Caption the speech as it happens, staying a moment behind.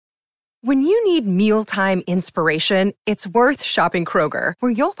When you need mealtime inspiration, it's worth shopping Kroger,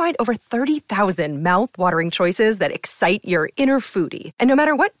 where you'll find over 30,000 mouth-watering choices that excite your inner foodie. And no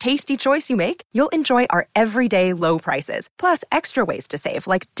matter what tasty choice you make, you'll enjoy our everyday low prices, plus extra ways to save,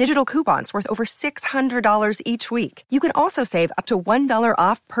 like digital coupons worth over $600 each week. You can also save up to $1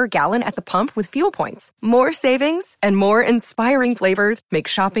 off per gallon at the pump with fuel points. More savings and more inspiring flavors make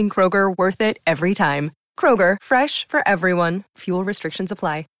shopping Kroger worth it every time. Kroger, fresh for everyone. Fuel restrictions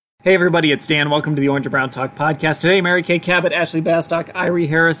apply. Hey everybody, it's Dan. Welcome to the Orange and Brown Talk podcast. Today, Mary Kay Cabot, Ashley Bastock, Irie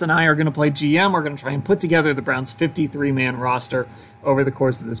Harris, and I are going to play GM. We're going to try and put together the Browns' 53-man roster over the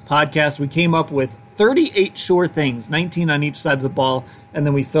course of this podcast. We came up with 38 sure things, 19 on each side of the ball, and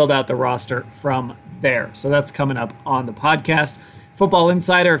then we filled out the roster from there. So that's coming up on the podcast. Football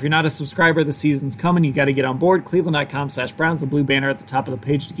Insider, if you're not a subscriber, the season's coming. You got to get on board. Cleveland.com/Browns, the blue banner at the top of the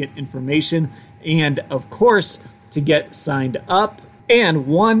page to get information. And, of course, to get signed up. And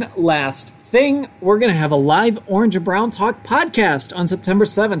one last thing, we're going to have a live Orange and Brown Talk podcast on September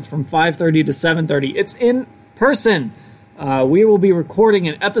 7th from 5:30 to 7:30. It's in person. We will be recording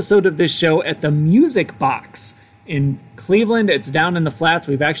an episode of this show at the Music Box in Cleveland. It's down in the flats.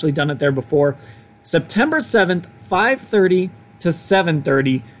 We've actually done it there before. September 7th, 5:30 to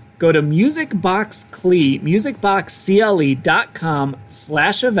 7:30. Go to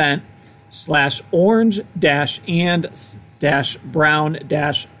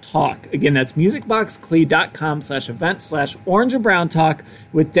Again, that's musicboxcle.com/event/orange and brown talk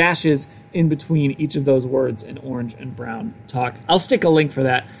with dashes in between each of those words in orange and brown talk. I'll stick a link for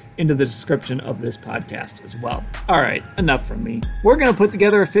that into the description of this podcast as well. All right, enough from me. We're going to put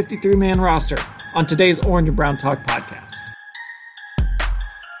together a 53-man roster on today's Orange and Brown Talk podcast.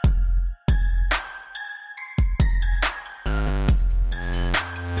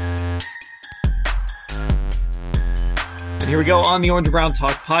 Here we go on the Orange and Brown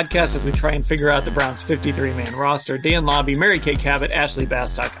Talk podcast as we try and figure out the Browns' 53-man roster. Dan Lobby, Mary Kay Cabot, Ashley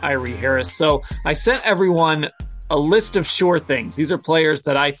Bastock, Irie Harris. So I sent everyone a list of sure things. These are players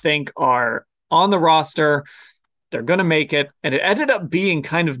that I think are on the roster. They're going to make it. And it ended up being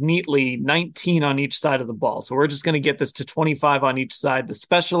kind of neatly 19 on each side of the ball. So we're just going to get this to 25 on each side. The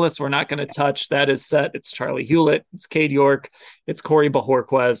specialists we're not going to touch. That is set. It's Charlie Hewlett. It's Cade York. It's Corey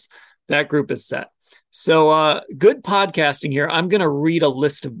Bojorquez. That group is set. So good podcasting here. I'm going to read a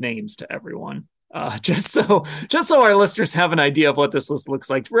list of names to everyone, just so our listeners have an idea of what this list looks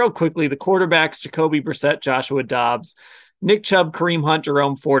like. Real quickly, the quarterbacks: Jacoby Brissett, Joshua Dobbs, Nick Chubb, Kareem Hunt,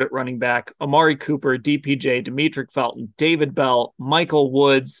 Jerome Ford at running back, Amari Cooper, DPJ, Demetric Felton, David Bell, Michael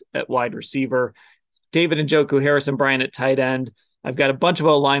Woods at wide receiver, David Njoku, Harrison Bryant at tight end. I've got a bunch of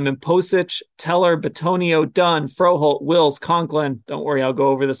O-linemen: Posich, Teller, Batonio, Dunn, Froholt, Wills, Conklin. Don't worry, I'll go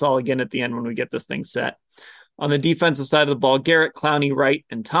over this all again at the end when we get this thing set. On the defensive side of the ball, Garrett, Clowney, Wright,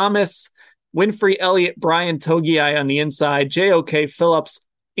 and Thomas. Winfrey, Elliott, Brian, Togiai on the inside. JOK, Phillips,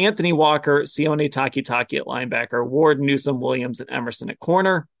 Anthony Walker, Sione Takitaki at linebacker. Ward, Newsome, Williams, and Emerson at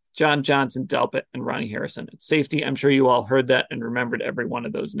corner. John Johnson, Delpit, and Ronnie Harrison at safety. I'm sure you all heard that and remembered every one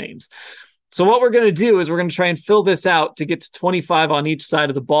of those names. So what we're going to do is we're going to try and fill this out to get to 25 on each side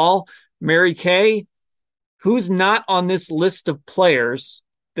of the ball. Mary Kay, who's not on this list of players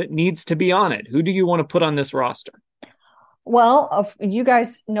that needs to be on it? Who do you want to put on this roster? Well, you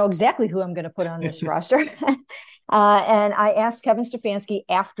guys know exactly who I'm going to put on this roster. And I asked Kevin Stefanski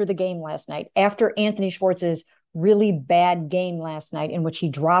after the game last night, after Anthony Schwartz's really bad game last night, in which he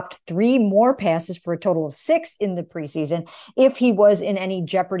dropped 3 more passes for a total of 6 in the preseason, if he was in any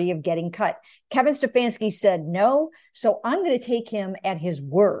jeopardy of getting cut. Kevin Stefanski said no. So I'm going to take him at his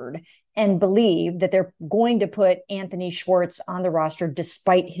word and believe that they're going to put Anthony Schwartz on the roster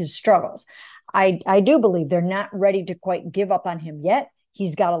despite his struggles. I do believe they're not ready to quite give up on him yet.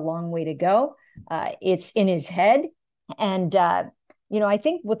 He's got a long way to go. It's in his head. And, I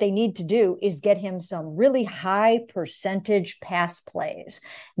think what they need to do is get him some really high percentage pass plays.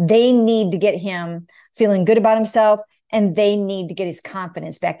 They need to get him feeling good about himself, and they need to get his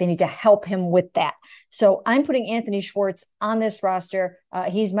confidence back. They need to help him with that. So I'm putting Anthony Schwartz on this roster.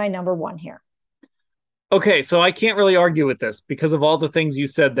 He's my number 1 here. Okay, so I can't really argue with this because of all the things you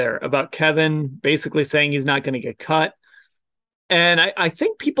said there about Kevin basically saying he's not going to get cut. And I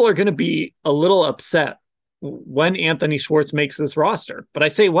think people are going to be a little upset when Anthony Schwartz makes this roster. But I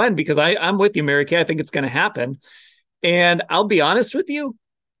say when because I'm with you, Mary Kay. I think it's going to happen. And I'll be honest with you,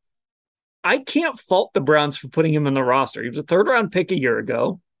 I can't fault the Browns for putting him in the roster. He was a 3rd-round pick a year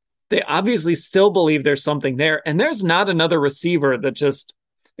ago. They obviously still believe there's something there. And there's not another receiver that just,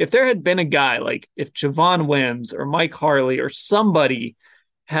 if there had been a guy, like if Javon Wims or Mike Harley or somebody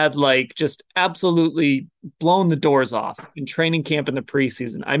had like just absolutely blown the doors off in training camp in the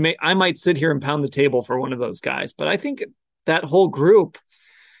preseason. I might sit here and pound the table for one of those guys, but I think that whole group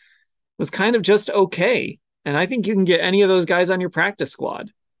was kind of just okay. And I think you can get any of those guys on your practice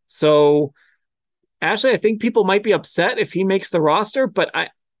squad. So Ashley, I think people might be upset if he makes the roster, but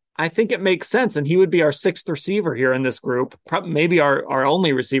I think it makes sense. And he would be our sixth receiver here in this group, maybe our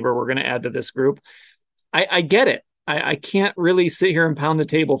only receiver we're going to add to this group. I get it. I can't really sit here and pound the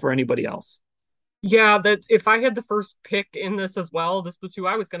table for anybody else. Yeah, that if I had the first pick in this as well, this was who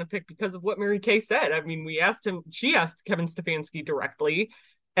I was going to pick because of what Mary Kay said. I mean, she asked Kevin Stefanski directly,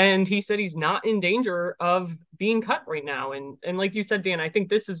 and he said he's not in danger of being cut right now. And like you said, Dan, I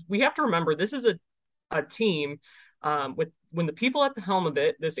think we have to remember this is a team with when the people at the helm of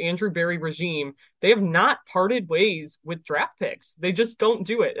it, this Andrew Berry regime, they have not parted ways with draft picks. They just don't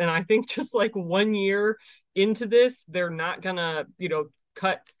do it. And I think just like 1 year into this, they're not gonna,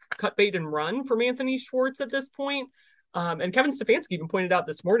 cut bait and run from Anthony Schwartz at this point. And Kevin Stefanski even pointed out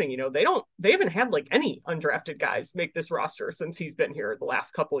this morning, they haven't had like any undrafted guys make this roster since he's been here the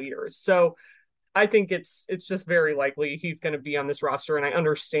last couple of years. So I think it's just very likely he's going to be on this roster. And I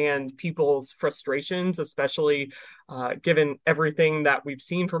understand people's frustrations, especially given everything that we've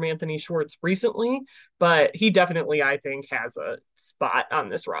seen from Anthony Schwartz recently. But he definitely, I think, has a spot on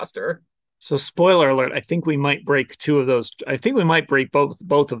this roster. So spoiler alert, I think we might break two of those. I think we might break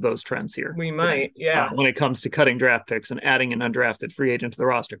both of those trends here. We might, yeah. When it comes to cutting draft picks and adding an undrafted free agent to the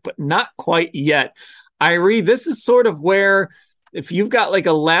roster, but not quite yet. Irie, this is sort of where if you've got like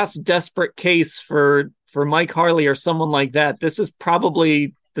a last desperate case for Mike Harley or someone like that, this is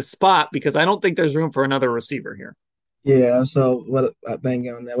probably the spot because I don't think there's room for another receiver here. Yeah, so what I think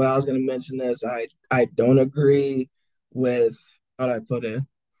on that? Well, I was going to mention this. I don't agree with how do I put it.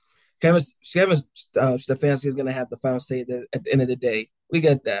 Kevin Stefanski is going to have the final say at the end of the day. We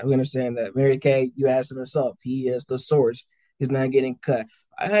get that. We understand that. Mary Kay, you asked him himself. He is the source. He's not getting cut.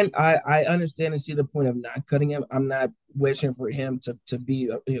 I understand and see the point of not cutting him. I'm not wishing for him to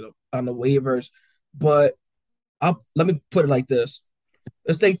be on the waivers, but let me put it like this.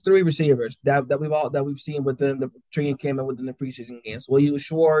 Let's take three receivers that we've seen within the training camp and within the preseason games. We'll use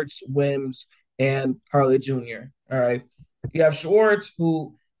Schwartz, Wims, and Harley Jr. All right. You have Schwartz,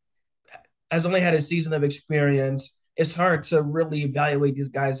 who has only had a season of experience. It's hard to really evaluate these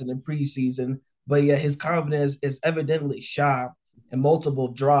guys in the preseason, but yeah, his confidence is evidently shot and multiple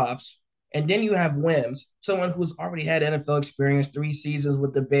drops. And then you have Wims, someone who's already had NFL experience, 3 seasons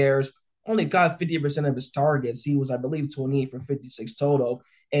with the Bears, only got 50% of his targets. He was, I believe, 28 for 56 total,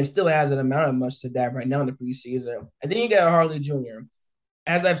 and still hasn't amounted much to that right now in the preseason. And then you got Harley Jr.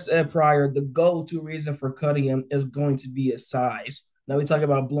 As I've said prior, the go-to reason for cutting him is going to be his size. Now we talk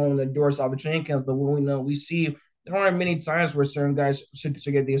about blowing the doors off of training camps, but when we see there aren't many times where certain guys should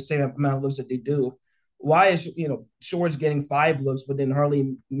get the same amount of looks that they do. Why is Schwartz getting 5 looks, but then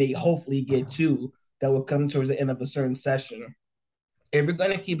Harley may hopefully get 2 that will come towards the end of a certain session? If you're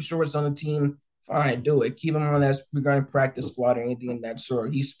going to keep Schwartz on the team, fine, do it. Keep him on as regarding practice squad or anything of that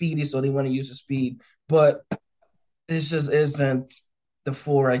sort. He's speedy, so they want to use his speed, but this just isn't the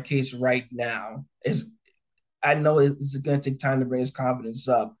full right case right now. I know it's going to take time to bring his confidence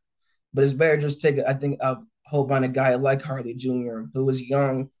up, but it's better just take, I think, a hope on a guy like Harley Jr., who was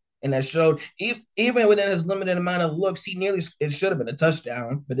young and that showed, even within his limited amount of looks, it should have been a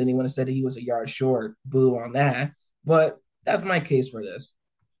touchdown, but then he would have said that he was a yard short. Boo on that. But that's my case for this.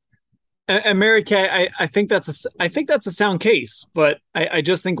 And Mary Kay, I think that's a sound case, but I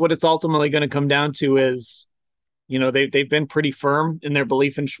just think what it's ultimately going to come down to is, they've been pretty firm in their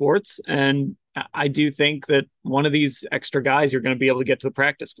belief in Schwartz, and I do think that one of these extra guys you're going to be able to get to the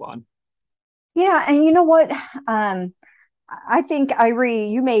practice squad. Yeah, and you know what? I think,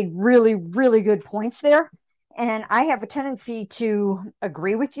 Irie, you made really, really good points there. And I have a tendency to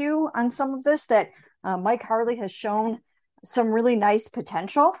agree with you on some of this, that Mike Harley has shown some really nice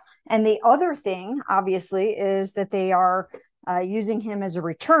potential. And the other thing, obviously, is that they are using him as a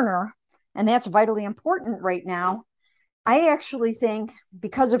returner, and that's vitally important right now. I actually think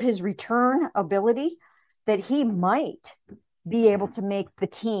because of his return ability that he might be able to make the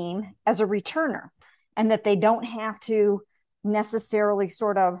team as a returner, and that they don't have to necessarily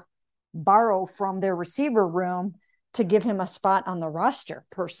sort of borrow from their receiver room to give him a spot on the roster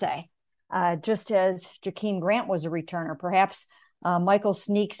per se. Just as Jakeem Grant was a returner, perhaps Michael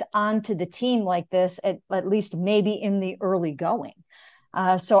sneaks onto the team like this, at least maybe in the early going.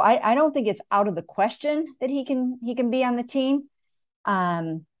 So I don't think it's out of the question that he can be on the team.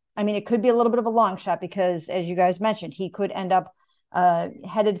 I mean, it could be a little bit of a long shot because, as you guys mentioned, he could end up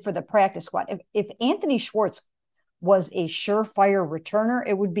headed for the practice squad. If Anthony Schwartz was a surefire returner,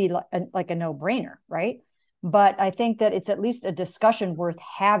 it would be like a no-brainer, right? But I think that it's at least a discussion worth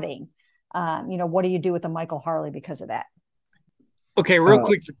having. What do you do with the Michael Harley because of that? Okay, real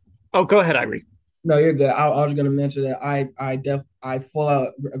quick. Oh, go ahead, Irie. No, you're good. I was going to mention that I fully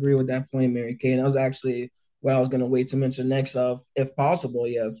agree with that point, Mary Kay. And that was actually what I was going to wait to mention next. Of if possible,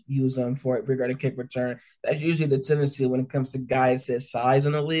 yes, use them for it regarding kick return. That's usually the tendency when it comes to guys his size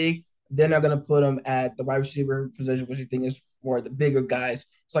in the league. They're not going to put him at the wide receiver position, which you think is for the bigger guys.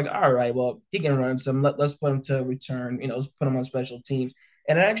 It's like, all right, well, he can run some. Let's put him to return. Let's put him on special teams.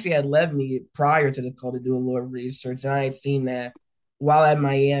 And it actually had led me prior to the call to do a little research. And I had seen that while at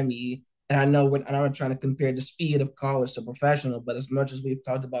Miami. And I know I'm not trying to compare the speed of college to professional, but as much as we've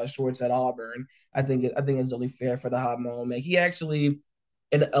talked about Schwartz at Auburn, I think it's only fair for the hot moment. He actually,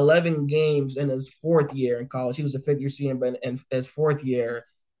 in 11 games in his fourth year in college, he was a fifth-year senior, but in his fourth year,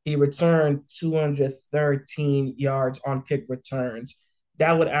 he returned 213 yards on kick returns.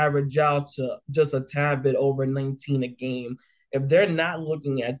 That would average out to just a tad bit over 19 a game. If they're not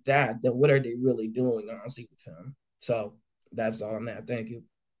looking at that, then what are they really doing, honestly, with him? So that's all on that. Thank you.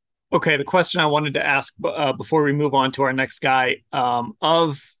 Okay, the question I wanted to ask before we move on to our next guy,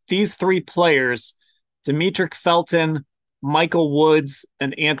 of these three players, Demetric Felton, Michael Woods,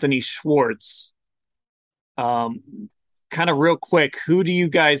 and Anthony Schwartz, kind of real quick, who do you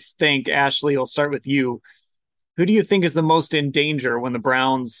guys think, Ashley, I'll start with you. Who do you think is the most in danger when the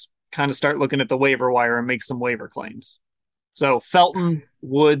Browns kind of start looking at the waiver wire and make some waiver claims? So Felton,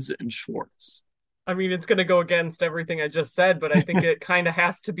 Woods, and Schwartz. I mean, it's going to go against everything I just said, but I think it kind of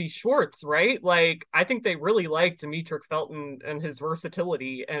has to be Schwartz, right? Like, I think they really like Demetric Felton and his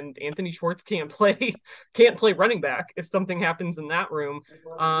versatility, and Anthony Schwartz can't play running back if something happens in that room.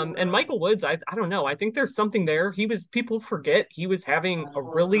 And Michael Woods, I don't know. I think there's something there. People forget he was having a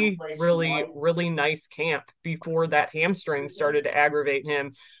really, really, really nice camp before that hamstring started to aggravate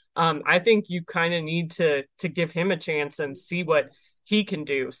him. I think you kind of need to give him a chance and see what he can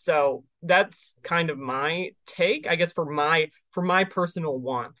do. So that's kind of my take, I guess, for my personal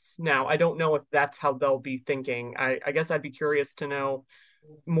wants. Now, I don't know if that's how they'll be thinking. I guess I'd be curious to know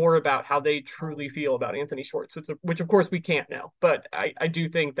more about how they truly feel about Anthony Schwartz, which of course we can't know. But I do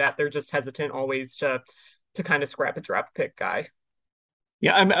think that they're just hesitant always to kind of scrap a draft pick guy.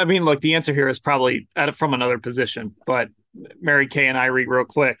 Yeah, I mean, look, the answer here is probably from another position, but Mary Kay and Irie real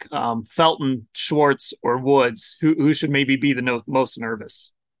quick. Felton, Schwartz, or Woods, who should maybe be the most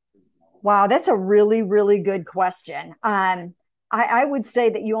nervous? Wow, that's a really, really good question. I would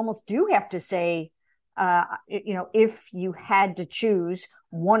say that you almost do have to say, if you had to choose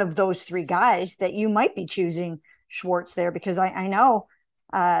one of those three guys, that you might be choosing Schwartz there, because I know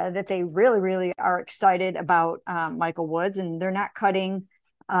that they really, really are excited about Michael Woods, and they're not cutting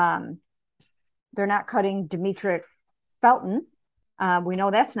Demetric Felton. We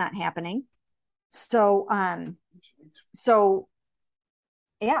know that's not happening. So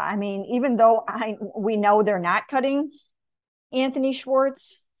yeah, I mean, even though we know they're not cutting Anthony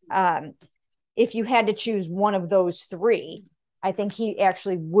Schwartz, if you had to choose one of those three, I think he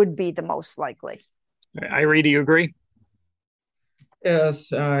actually would be the most likely. Irie, do you agree?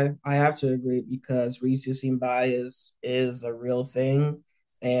 Yes, I have to agree because reducing bias is a real thing,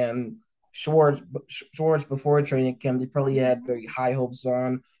 and Schwartz before training camp, they probably had very high hopes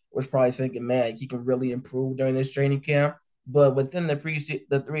on. Was probably thinking, man, he can really improve during this training camp. But within the three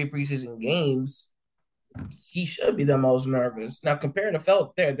preseason games, he should be the most nervous. Now, compared to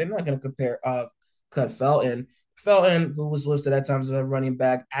Felton, they're not going to cut Felton. Felton, who was listed at times as a running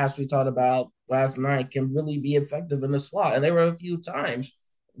back, as we talked about last night, can really be effective in the slot. And there were a few times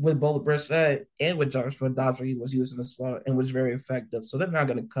with both Brissett and with Joshua Dobbs where he was using the slot and was very effective. So they're not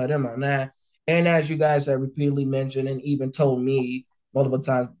going to cut him on that. And as you guys have repeatedly mentioned and even told me multiple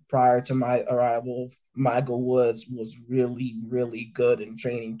times prior to my arrival, Michael Woods was really, really good in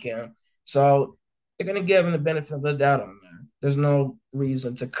training camp. So they're going to give him the benefit of the doubt on that. There's no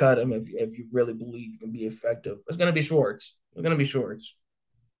reason to cut him if you really believe you can be effective. It's going to be Schwartz. It's going to be Schwartz.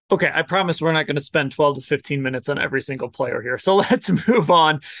 Okay, I promise we're not going to spend 12 to 15 minutes on every single player here. So let's move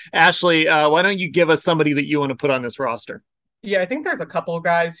on. Ashley, why don't you give us somebody that you want to put on this roster? Yeah, I think there's a couple of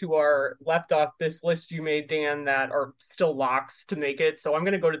guys who are left off this list you made, Dan, that are still locks to make it. So I'm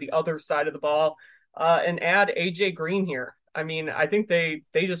going to go to the other side of the ball and add AJ Green here. I mean, I think they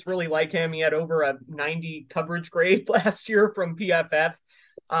just really like him. He had over a 90 coverage grade last year from PFF.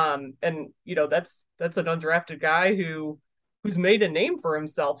 And that's an undrafted guy who's made a name for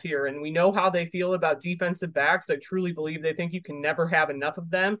himself here. And we know how they feel about defensive backs. I truly believe they think you can never have enough of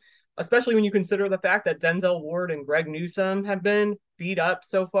them, especially when you consider the fact that Denzel Ward and Greg Newsome have been beat up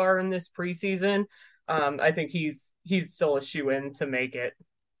so far in this preseason. I think he's still a shoe-in to make it.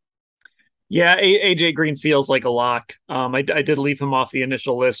 Yeah, AJ Green feels like a lock. I did leave him off the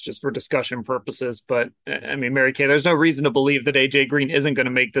initial list just for discussion purposes, but I mean, Mary Kay, there's no reason to believe that AJ Green isn't going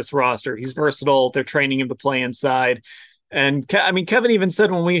to make this roster. He's versatile. They're training him to play inside. And I mean, Kevin even said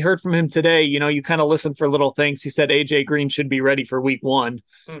when we heard from him today, you kind of listen for little things. He said AJ Green should be ready for week one.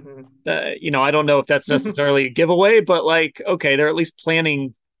 Mm-hmm. I don't know if that's necessarily a giveaway, but like, okay, they're at least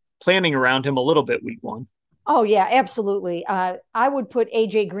planning around him a little bit week one. Oh yeah, absolutely. I would put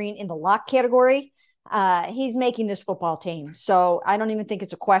AJ Green in the lock category. He's making this football team, so I don't even think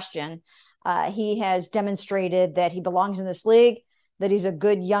it's a question. He has demonstrated that he belongs in this league, that he's a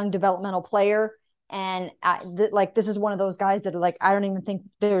good young developmental player, and this is one of those guys that are like, I don't even think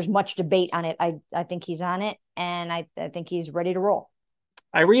there's much debate on it. I think he's on it, and I think he's ready to roll.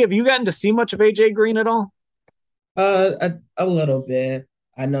 Irie, have you gotten to see much of AJ Green at all? A little bit.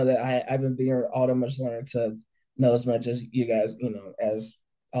 I know that I haven't been here all that much longer to know as much as you guys, as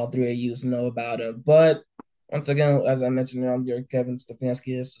all three of you know about him. But once again, as I mentioned earlier, Kevin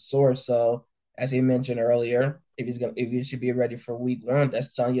Stefanski is the source. So as he mentioned earlier, if he should be ready for week one,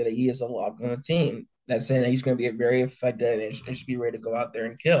 that's telling you that he is a lock on the team. That's saying that he's going to be very effective and should be ready to go out there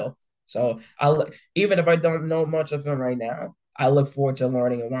and kill. So even if I don't know much of him right now, I look forward to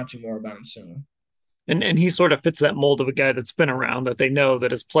learning and watching more about him soon. And he sort of fits that mold of a guy that's been around, that they know,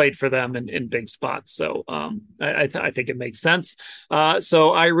 that has played for them in big spots. So I think it makes sense.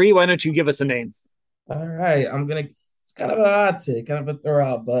 So Irie, why don't you give us a name? All right, it's kind of a hot take, kind of a throw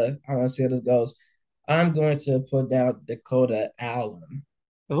out, but I want to see how this goes. I'm going to put down Dakota Allen.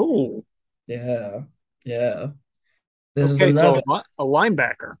 Oh, yeah. This is okay. So another, a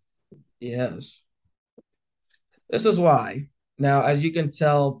linebacker. yes. This is why. Now, as you can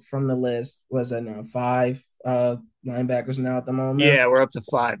tell from the list, was that now five linebackers now at the moment? Yeah, we're up to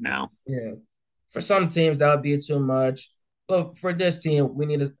 5 now. Yeah. For some teams, that would be too much. But for this team,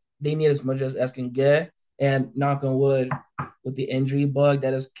 they need as much as can get. And knock on wood, with the injury bug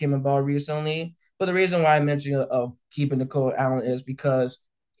that has came about recently. But the reason why I mentioned of keeping Nicole Allen is because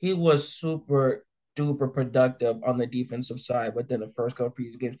he was super duper productive on the defensive side within the first couple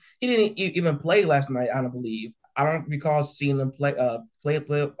preseason games. He didn't even play last night, I don't believe. I don't recall seeing him play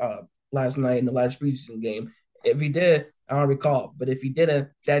last night in the last preseason game. If he did, I don't recall. But if he didn't,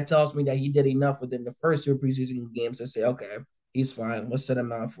 that tells me that he did enough within the first 2 preseason games to say, okay, he's fine. Let's set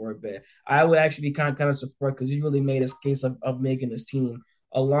him out for a bit. I would actually be kind of surprised because he really made his case of making this team,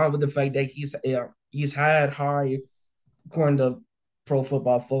 along with the fact that he's had high, according to Pro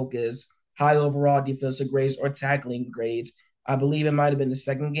Football Focus, high overall defensive grades or tackling grades. I believe it might have been the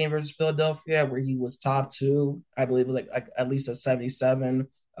second game versus Philadelphia where he was top 2. I believe it was like at least a 77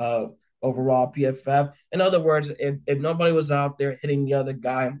 overall PFF. In other words, if nobody was out there hitting the other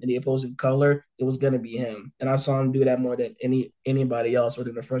guy in the opposing color, it was going to be him. And I saw him do that more than anybody else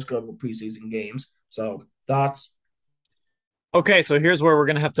within the first couple of preseason games. So thoughts? Okay, so here's where we're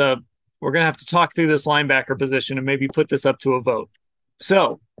gonna have to talk through this linebacker position and maybe put this up to a vote.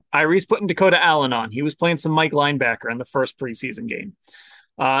 So Irie's putting Dakota Allen on. He was playing some Mike linebacker in the first preseason game.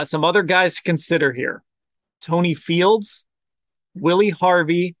 Some other guys to consider here: Tony Fields, Willie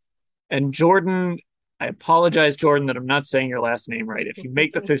Harvey, and Jordan. I apologize, Jordan, that I'm not saying your last name right. If you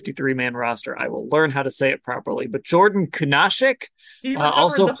make the 53-man roster, I will learn how to say it properly. But Jordan Kunaszyk he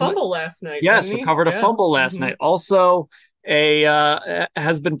recovered the fumble last night. Yes, recovered a fumble last night. Also,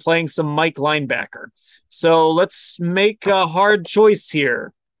 has been playing some Mike linebacker. So let's make a hard choice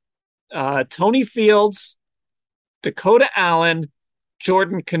here. Tony Fields, Dakota Allen,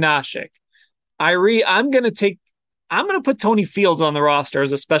 Jordan Kunaszyk. Irie, I'm going to put Tony Fields on the roster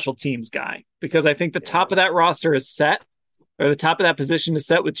as a special teams guy because I think the top of that roster is set, or the top of that position is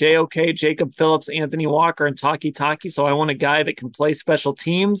set with JOK, Jacob Phillips, Anthony Walker, and Taki. So I want a guy that can play special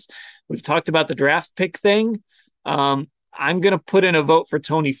teams. We've talked about the draft pick thing. I'm going to put in a vote for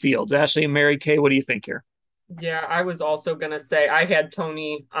Tony Fields. Ashley and Mary Kay, what do you think here? Yeah, I was also going to say I had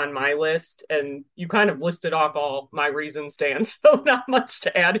Tony on my list, and you kind of listed off all my reasons, Dan, so not much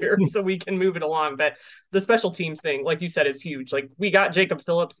to add here, so we can move it along. But the special teams thing, like you said, is huge. Like, we got Jacob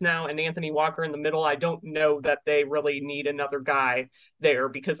Phillips now and Anthony Walker in the middle. I don't know that they really need another guy there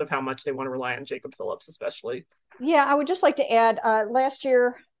because of how much they want to rely on Jacob Phillips, especially. Yeah, I would just like to add, last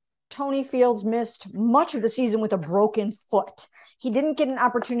year, Tony Fields missed much of the season with a broken foot. He didn't get an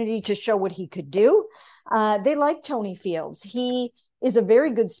opportunity to show what he could do. They like Tony Fields. He is a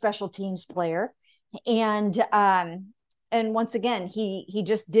very good special teams player. And once again, he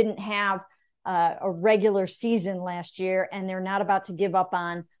just didn't have a regular season last year, and they're not about to give up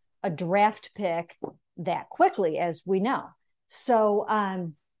on a draft pick that quickly, as we know. So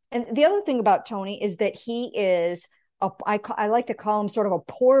And the other thing about Tony is that he is I like to call him sort of a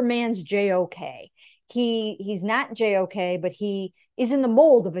poor man's JOK. He's not JOK, but he is in the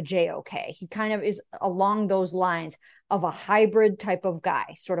mold of a JOK. He kind of is along those lines of a hybrid type of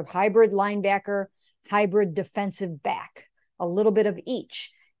guy, sort of hybrid linebacker, hybrid defensive back, a little bit of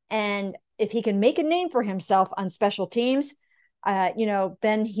each. And if he can make a name for himself on special teams,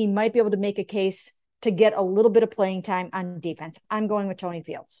 then he might be able to make a case to get a little bit of playing time on defense. I'm going with Tony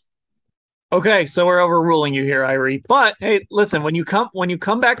Fields. Okay, so we're overruling you here, Irie. But hey, listen, when you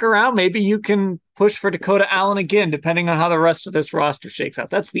come back around, maybe you can push for Dakota Allen again, depending on how the rest of this roster shakes out.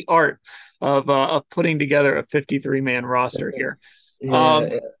 That's the art of putting together a 53-man roster here. Yeah,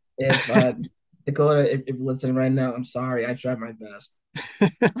 if Dakota, if you're listening right now, I'm sorry. I tried my best.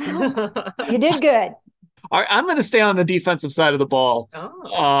 You did good. All right, I'm going to stay on the defensive side of the ball.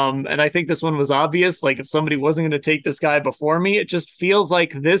 Oh. And I think this one was obvious. Like if somebody wasn't going to take this guy before me, it just feels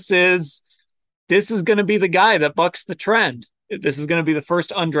like this is going to be the guy that bucks the trend. This is going to be the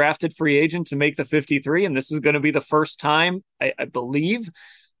first undrafted free agent to make the 53. And this is going to be the first time, I believe,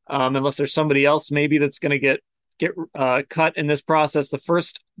 unless there's somebody else maybe that's going to get cut in this process, the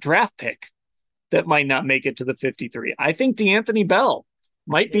first draft pick that might not make it to the 53. I think DeAnthony Bell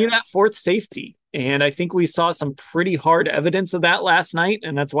might be that fourth safety. And I think we saw some pretty hard evidence of that last night.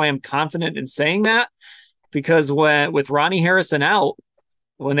 And that's why I'm confident in saying that, because with Ronnie Harrison out,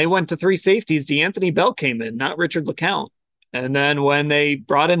 when they went to three safeties, DeAnthony Bell came in, not Richard LeCounte. And then when they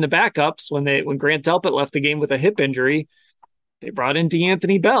brought in the backups, when Grant Delpit left the game with a hip injury, they brought in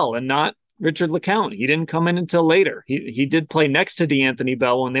DeAnthony Bell and not Richard LeCounte. He didn't come in until later. He did play next to DeAnthony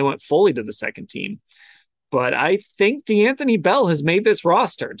Bell when they went fully to the second team. But I think DeAnthony Bell has made this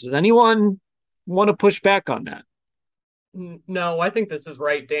roster. Does anyone want to push back on that? No, I think this is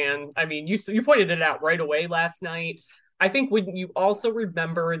right, Dan. I mean, you pointed it out right away last night. I think when you also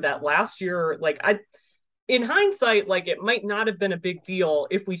remember that last year, in hindsight, it might not have been a big deal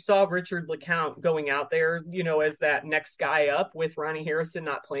if we saw Richard LeCounte going out there, as that next guy up with Ronnie Harrison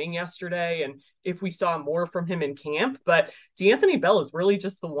not playing yesterday, and if we saw more from him in camp. But DeAnthony Bell is really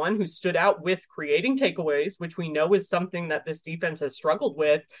just the one who stood out with creating takeaways, which we know is something that this defense has struggled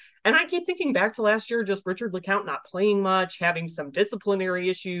with. And I keep thinking back to last year, just Richard LeCounte not playing much, having some disciplinary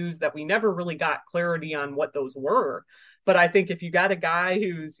issues that we never really got clarity on what those were. But I think if you got a guy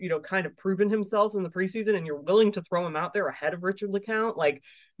who's, kind of proven himself in the preseason and you're willing to throw him out there ahead of Richard LeCounte,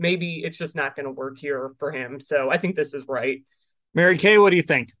 maybe it's just not going to work here for him. So I think this is right. Mary Kay, what do you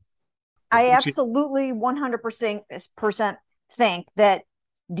think? I absolutely 100% think that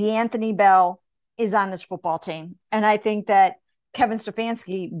DeAnthony Bell is on this football team. And I think that Kevin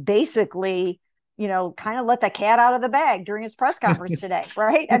Stefanski basically, kind of let the cat out of the bag during his press conference today,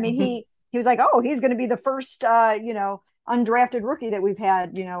 right? I mean, he was like, oh, he's going to be the first, undrafted rookie that we've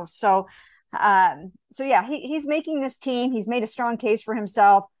had, So yeah, he's making this team. He's made a strong case for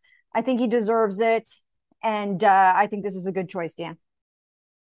himself. I think he deserves it. And I think this is a good choice, Dan.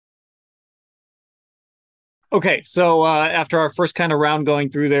 Okay, so after our first kind of round going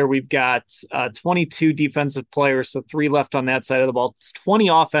through there, we've got 22 defensive players, so 3 left on that side of the ball. It's 20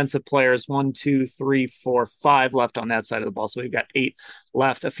 offensive players, 1, 2, 3, 4, 5 left on that side of the ball. So we've got 8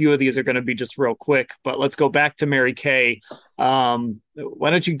 left. A few of these are going to be just real quick, but let's go back to Mary Kay. Why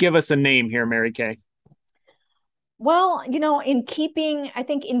don't you give us a name here, Mary Kay? Well, in keeping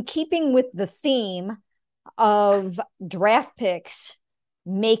with the theme of draft picks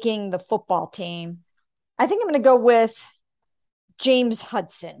making the football team, I think I'm going to go with James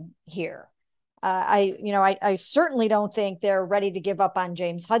Hudson here. I certainly don't think they're ready to give up on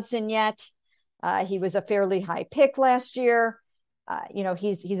James Hudson yet. He was a fairly high pick last year.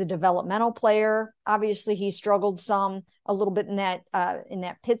 He's a developmental player. Obviously, he struggled a little bit in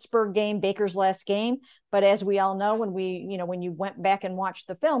that Pittsburgh game, Baker's last game. But as we all know, when you went back and watched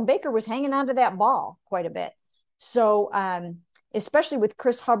the film, Baker was hanging onto that ball quite a bit. So especially with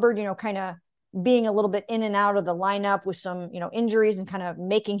Chris Hubbard, kind of being a little bit in and out of the lineup with some, injuries and kind of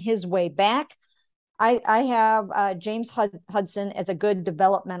making his way back. I have James Hudson as a good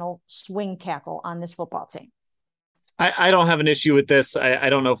developmental swing tackle on this football team. I don't have an issue with this. I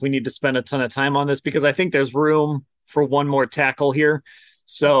don't know if we need to spend a ton of time on this because I think there's room for one more tackle here.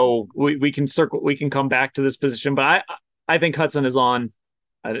 So we can come back to this position, but I think Hudson is on.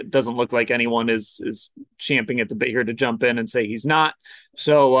 It doesn't look like anyone is champing at the bit here to jump in and say he's not.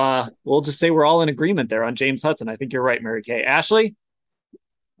 So we'll just say we're all in agreement there on James Hudson. I think you're right, Mary Kay. Ashley,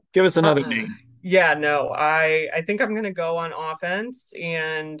 give us another name. Yeah, no, I think I'm going to go on offense,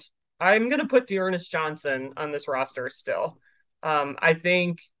 and I'm going to put D'Ernest Johnson on this roster still. I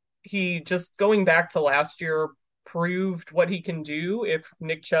think he, just going back to last year, proved what he can do if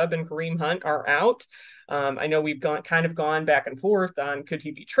Nick Chubb and Kareem Hunt are out. I know we've gone back and forth on could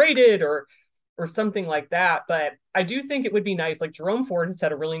he be traded or something like that, but I do think it would be nice. Like Jerome Ford has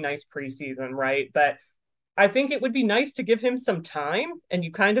had a really nice preseason, right? But I think it would be nice to give him some time, and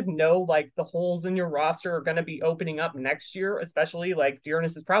you kind of know like the holes in your roster are going to be opening up next year, especially like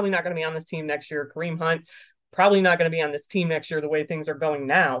Dearness is probably not going to be on this team next year. Kareem Hunt probably not going to be on this team next year the way things are going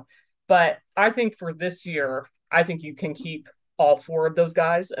now. But I think for this year, I think you can keep all four of those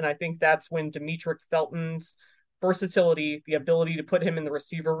guys, and I think that's when Demetric Felton's versatility, the ability to put him in the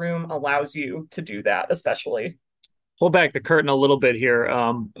receiver room, allows you to do that, especially. Pull back the curtain a little bit here.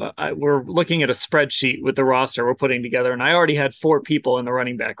 We're looking at a spreadsheet with the roster we're putting together, and I already had 4 people in the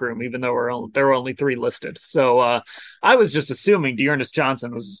running back room, even though there were only 3 listed. So I was just assuming D'Ernest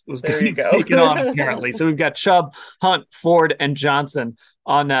Johnson was going to be taken on, apparently. So we've got Chubb, Hunt, Ford, and Johnson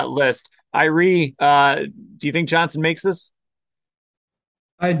on that list. Irie, do you think Johnson makes this?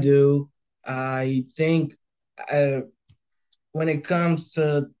 I do. I think when it comes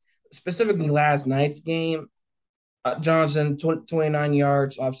to specifically last night's game, Johnson, 29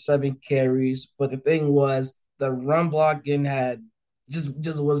 yards off 7 carries. But the thing was, the run blocking had just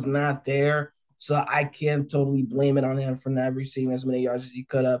was not there. So I can't totally blame it on him for not receiving as many yards as he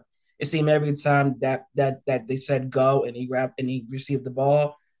could have. It seemed every time that they said go and he received the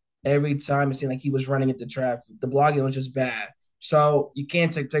ball, every time it seemed like he was running into traffic. The blocking was just bad. So you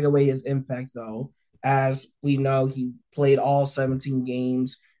can't take away his impact, though. As we know, he played all 17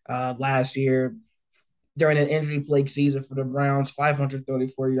 games last year during an injury-plagued season for the Browns,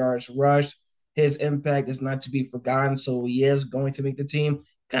 534 yards rushed. His impact is not to be forgotten, so he is going to make the team.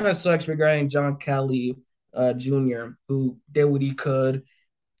 Kind of sucks regarding John Kelly Jr., who did what he could,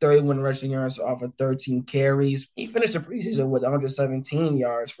 31 rushing yards off of 13 carries. He finished the preseason with 117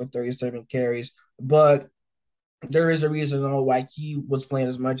 yards for 37 carries, but there is a reason why he was playing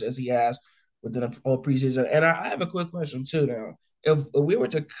as much as he has within the whole preseason. And I have a quick question, too, now. If we were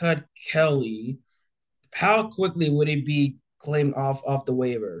to cut Kelly – how quickly would he be claimed off the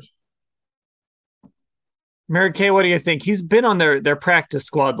waivers? Mary Kay, what do you think? He's been on their practice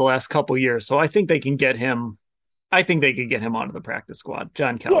squad the last couple years, so I think they can get him. I think they could get him onto the practice squad.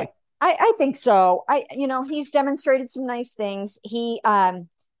 John Kelly. Yeah, I think so. He's demonstrated some nice things. He's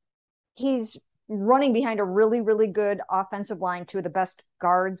running behind a really, really good offensive line, 2 of the best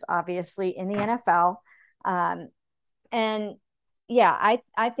guards, obviously, in the NFL. And yeah,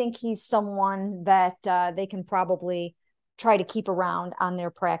 I think he's someone that they can probably try to keep around on their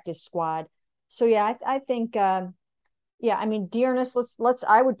practice squad. So yeah, I think Dearness,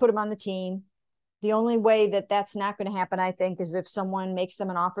 I would put him on the team. The only way that's not going to happen, I think, is if someone makes them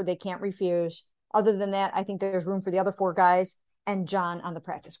an offer they can't refuse. Other than that, I think there's room for the other 4 guys and John on the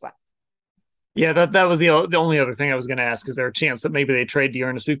practice squad. Yeah, that was the only other thing I was going to ask. Is there a chance that maybe they trade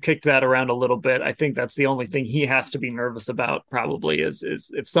D'Ernest? We've kicked that around a little bit. I think that's the only thing he has to be nervous about, probably, is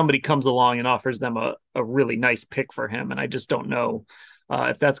if somebody comes along and offers them a really nice pick for him. And I just don't know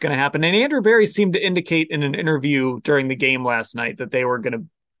if that's going to happen. And Andrew Berry seemed to indicate in an interview during the game last night that they were going to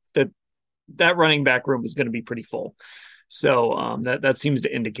that running back room was going to be pretty full. So that seems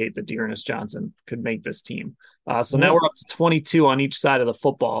to indicate that D'Ernest Johnson could make this team. So now we're up to 22 on each side of the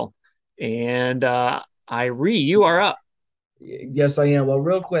football. And Irie, you are up. Yes, I am. Well,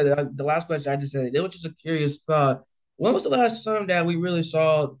 real quick, the last question I just said, it was just a curious thought. When was the last time that we really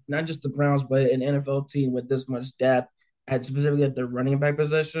saw not just the Browns, but an NFL team with this much depth, specifically at the running back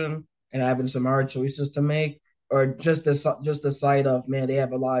position, and having some hard choices to make, or just the sight of, man, they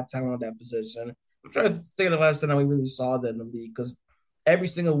have a lot of talent on that position? I'm trying to think of the last time that we really saw that in the league, because every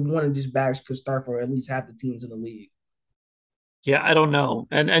single one of these backs could start for at least half the teams in the league. Yeah, I don't know.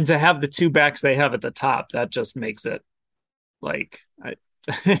 And to have the 2 backs they have at the top, that just makes it like I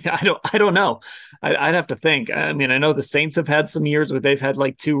don't know. I'd have to think. I mean, I know the Saints have had some years where they've had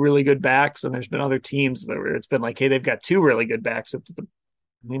like 2 really good backs, and there's been other teams where it's been like, hey, they've got 2 really good backs.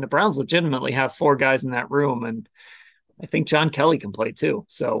 The Browns legitimately have 4 guys in that room, and I think John Kelly can play too.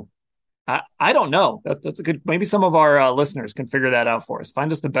 So I don't know. That's a good. Maybe some of our listeners can figure that out for us.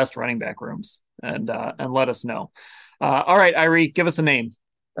 Find us the best running back rooms and let us know. All right, Irie, give us a name.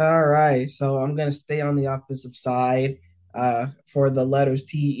 All right, so I'm going to stay on the offensive side. For the letters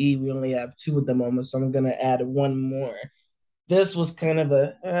TE, we only have 2 at the moment, so I'm going to add 1 more. This was kind of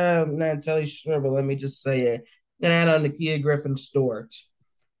I'm not entirely sure, but let me just say it. I'm going to add on Nakia Griffin-Stewart.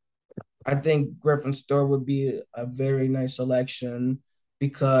 I think Griffin-Stewart would be a very nice selection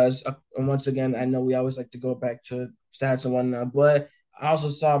because, once again, I know we always like to go back to stats and whatnot, but I also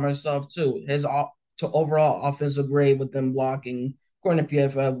saw myself too. His overall offensive grade with them blocking, according to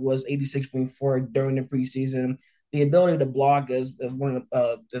PFF, was 86.4 during the preseason. the ability to block is one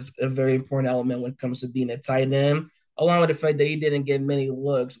of is a very important element when it comes to being a tight end. Along with the fact that he didn't get many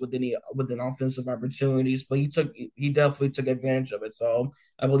looks within offensive opportunities, but he definitely took advantage of it. So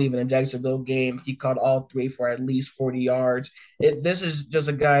I believe in the Jacksonville game, he caught all three for at least 40 yards. This is just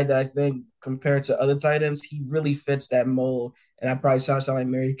a guy that I think compared to other tight ends, he really fits that mold. And I probably sound like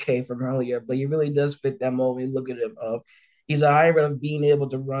Mary Kay from earlier, but he really does fit that mold when you look at him. He's a hybrid of being able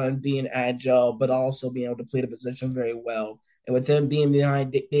to run, being agile, but also being able to play the position very well. And with him being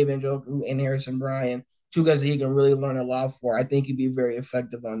behind David Njoku and Harrison Bryant, two guys that he can really learn a lot for, I think he'd be very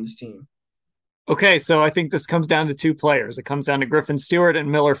effective on this team. Okay, so I think this comes down to two players. It comes down to Griffin Stewart and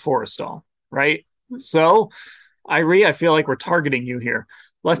Miller Forristall, right? So, Irie, I feel like we're targeting you here.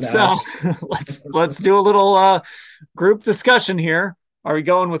 Let's let's do a little group discussion here. Are we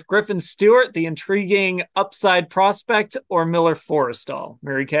going with Griffin Stewart, the intriguing upside prospect, or Miller Forristall?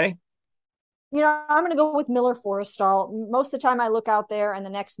 Mary Kay? I'm going to go with Miller Forristall. Most of the time I look out there and the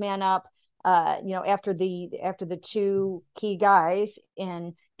next man up, after the two key guys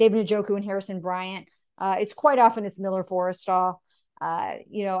in David Njoku and Harrison Bryant, it's quite often it's Miller Forristall.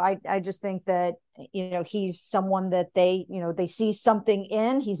 I just think that, he's someone that they see something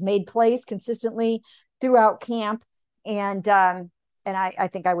in. He's made plays consistently throughout camp. And I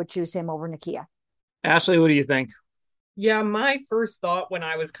think I would choose him over Nakia. Ashley, what do you think? Yeah, my first thought when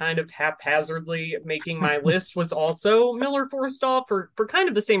I was kind of haphazardly making my list was also Miller Forristall for kind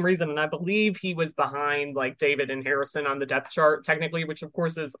of the same reason. And I believe he was behind like David and Harrison on the depth chart, technically, which of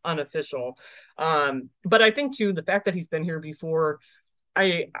course is unofficial. But I think too, the fact that he's been here before,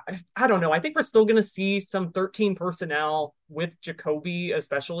 I don't know. I think we're still going to see some 13 personnel with Jacoby,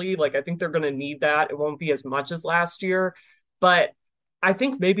 especially. Like, I think they're going to need that. It won't be as much as last year, but I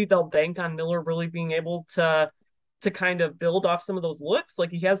think maybe they'll bank on Miller really being able to kind of build off some of those looks.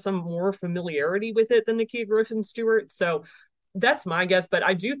 Like he has some more familiarity with it than Nakia Griffin Stewart. So that's my guess. But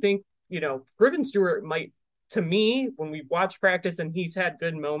I do think, Griffin Stewart might, to me, when we watch practice and he's had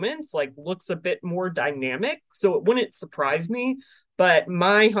good moments, like looks a bit more dynamic. So it wouldn't surprise me. But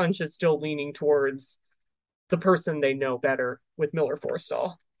my hunch is still leaning towards the person they know better with Miller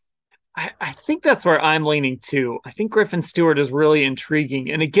Forristall. I think that's where I'm leaning too. I think Griffin Stewart is really intriguing.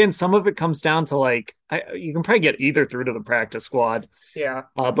 And again, some of it comes down to you can probably get either through to the practice squad. Yeah.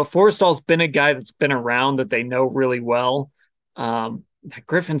 But Forristall's been a guy that's been around that they know really well. That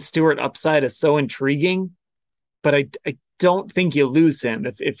Griffin Stewart upside is so intriguing, but I don't think you lose him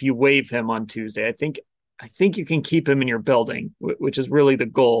if you waive him on Tuesday. I think you can keep him in your building, which is really the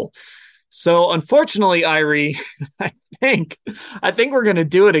goal. So unfortunately, Irie, I think we're going to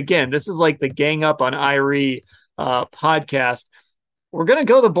do it again. This is like the Gang Up on Irie podcast. We're going to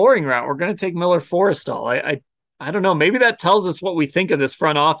go the boring route. We're going to take Miller Forristall. I don't know. Maybe that tells us what we think of this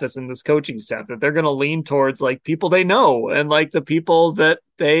front office and this coaching staff, that they're going to lean towards like people they know and like the people that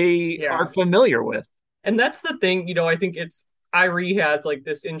they are familiar with. And that's the thing, I think Irie has like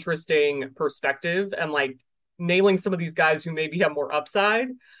this interesting perspective and like nailing some of these guys who maybe have more upside.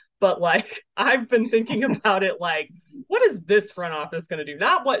 But like, I've been thinking about it, like, what is this front office going to do?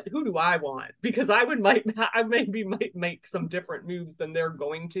 Not who do I want? Because I might make some different moves than they're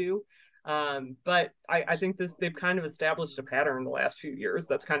going to. But I think they've kind of established a pattern the last few years.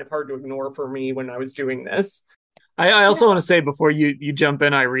 That's kind of hard to ignore for me when I was doing this. I also want to say before you jump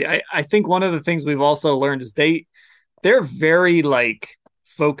in, Irie, I think one of the things we've also learned is they're very like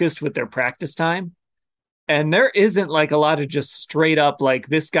focused with their practice time. And there isn't like a lot of just straight up like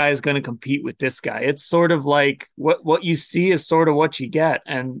this guy is going to compete with this guy. It's sort of like what you see is sort of what you get.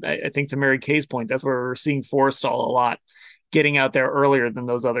 And I think to Mary Kay's point, that's where we're seeing Forristall a lot, getting out there earlier than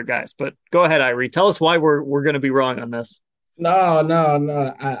those other guys. But go ahead, Irie. Tell us why we're going to be wrong on this. No.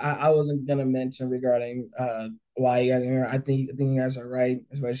 I wasn't gonna mention regarding why you guys are here. I think you guys are right,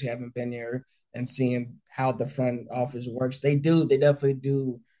 especially having been here and seeing how the front office works. They definitely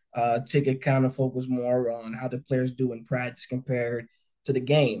do take account and focus more on how the players do in practice compared to the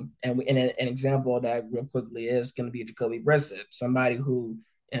game. And an example of that real quickly is going to be Jacoby Brissett, somebody who,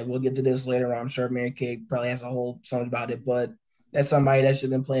 and we'll get to this later on, I'm sure Mary Kay probably has a whole song about it, but that's somebody that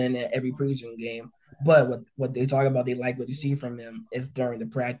should have been playing in every preseason game. But what they talk about, they like what you see from him is during the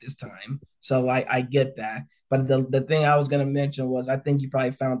practice time. So I get that. But the thing I was going to mention was I think you probably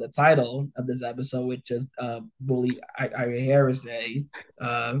found the title of this episode, which is Bully Irie Harris Day.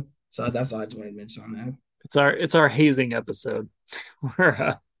 So that's all I just wanted to mention on that. It's our hazing episode.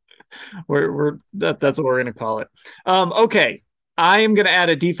 We're that's what we're going to call it. Okay. I am going to add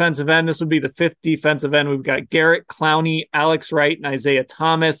a defensive end. This would be the fifth defensive end. We've got Garrett Clowney, Alex Wright, and Isaiah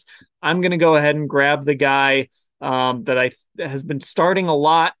Thomas. I'm going to go ahead and grab the guy that has been starting a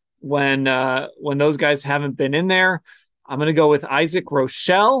lot when those guys haven't been in there. I'm going to go with Isaac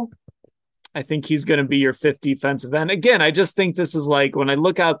Rochelle. I think he's going to be your fifth defensive end. Again, I just think this is like when I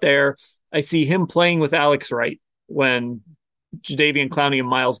look out there, I see him playing with Alex Wright when Jadeveon Clowney and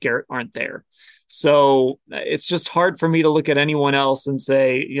Myles Garrett aren't there. So it's just hard for me to look at anyone else and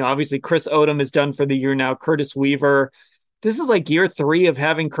say, obviously Chris Odom is done for the year now. Curtis Weaver. This is like year 3 of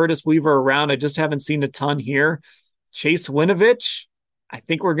having Curtis Weaver around. I just haven't seen a ton here. Chase Winovich. I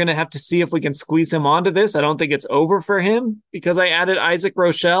think we're going to have to see if we can squeeze him onto this. I don't think it's over for him because I added Isaac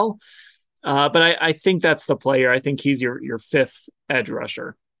Rochelle. But I think that's the player. I think he's your fifth edge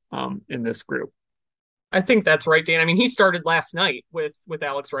rusher in this group. I think that's right, Dan. I mean, he started last night with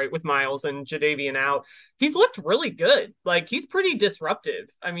Alex Wright, with Myles and Jadeveon out. He's looked really good. Like, he's pretty disruptive.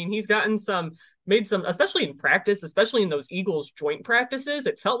 I mean, he's made some, especially in practice, especially in those Eagles joint practices.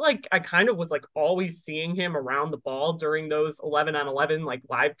 It felt like I kind of was like always seeing him around the ball during those 11-on-11 like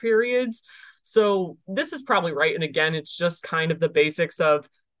live periods. So this is probably right. And again, it's just kind of the basics of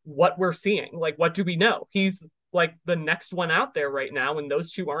what we're seeing. Like, what do we know? He's like the next one out there right now, and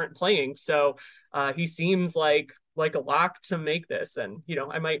those two aren't playing. So he seems like a lock to make this. And,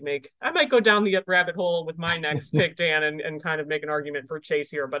 I might go down the rabbit hole with my next pick, Dan, and kind of make an argument for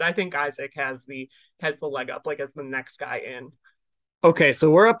Chase here. But I think Isaac has the leg up, like as the next guy in. Okay, so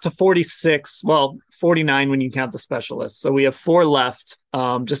we're up to 46, 49 when you count the specialists. So we have 4 left,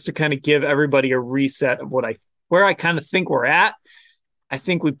 just to kind of give everybody a reset of where I kind of think we're at. I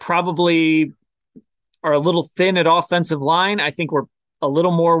think we probably are a little thin at offensive line. I think we're a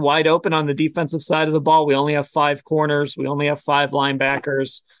little more wide open on the defensive side of the ball. We only have 5 corners. We only have 5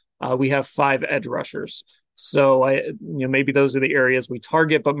 linebackers. We have 5 edge rushers. So maybe those are the areas we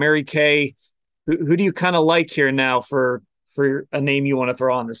target. But Mary Kay, who do you kind of like here now for a name you want to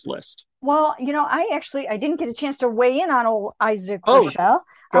throw on this list? Well, I didn't get a chance to weigh in on old Isaac Rochelle.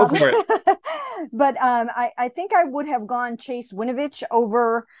 Go for it. But I think I would have gone Chase Winovich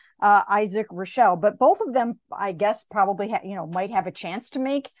over Isaac Rochelle. But both of them, I guess, probably might have a chance to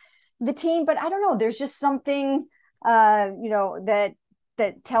make the team. But I don't know. There's just something that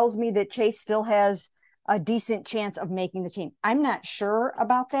tells me that Chase still has a decent chance of making the team. I'm not sure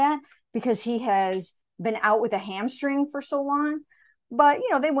about that because he has been out with a hamstring for so long. But,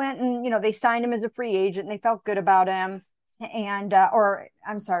 they went and, they signed him as a free agent and they felt good about him. And,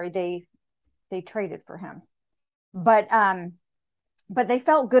 they traded for him. But they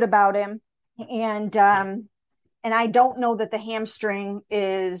felt good about him. And I don't know that the hamstring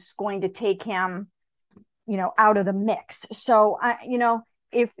is going to take him, out of the mix. So,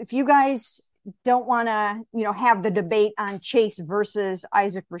 if you guys don't want to, have the debate on Chase versus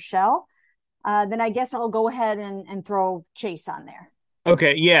Isaac Rochelle, then I guess I'll go ahead and throw Chase on there.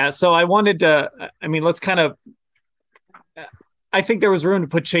 Okay, yeah. So I wanted to, let's kind of, I think there was room to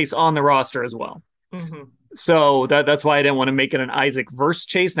put Chase on the roster as well. Mm-hmm. So that's why I didn't want to make it an Isaac versus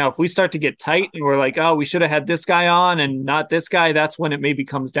Chase. Now, if we start to get tight and we're like, oh, we should have had this guy on and not this guy, that's when it maybe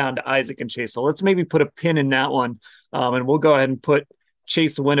comes down to Isaac and Chase. So let's maybe put a pin in that one. And we'll go ahead and put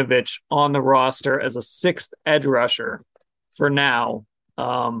Chase Winovich on the roster as a 6th edge rusher for now.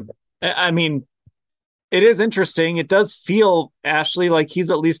 It is interesting. It does feel, Ashley, like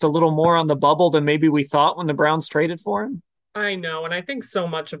he's at least a little more on the bubble than maybe we thought when the Browns traded for him. I know. And I think so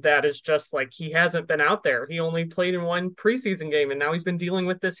much of that is just like he hasn't been out there. He only played in 1 preseason game, and now he's been dealing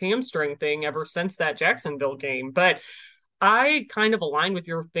with this hamstring thing ever since that Jacksonville game. But I kind of align with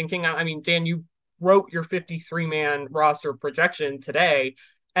your thinking. I mean, Dan, you wrote your 53-man roster projection today,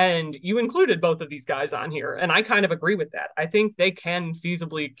 and you included both of these guys on here. And I kind of agree with that. I think they can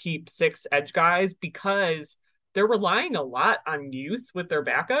feasibly keep 6 edge guys because they're relying a lot on youth with their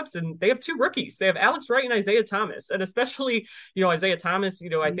backups. And they have 2 rookies. They have Alex Wright and Isaiah Thomas. And especially, Isaiah Thomas,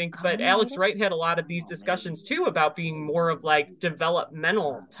 I think, but Alex Wright had a lot of these discussions too about being more of like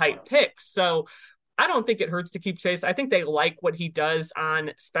developmental type picks. So I don't think it hurts to keep Chase. I think they like what he does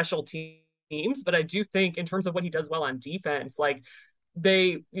on special teams, but I do think in terms of what he does well on defense, like,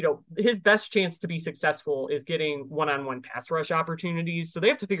 his best chance to be successful is getting one-on-one pass rush opportunities. So they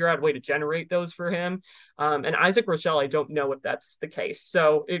have to figure out a way to generate those for him. And Isaac Rochelle, I don't know if that's the case.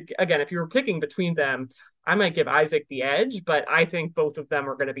 So again, if you were picking between them, I might give Isaac the edge, but I think both of them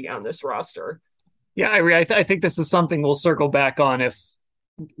are going to be on this roster. Yeah, I think this is something we'll circle back on if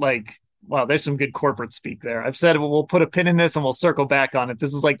wow, there's some good corporate speak there. I've said we'll put a pin in this and we'll circle back on it.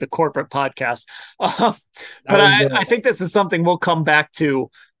 This is like the corporate podcast. But I think this is something we'll come back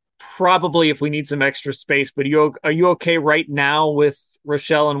to probably if we need some extra space. But are you okay right now with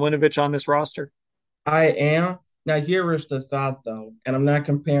Rochelle and Winovich on this roster? I am. Now here is the thought though, and I'm not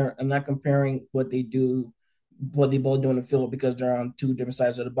comparing what they do what they both do in the field because they're on two different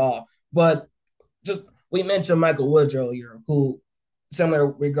sides of the ball. But just we mentioned Michael Woods earlier, who similar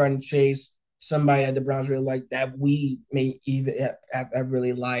regarding Chase, somebody that the Browns really like that we may even have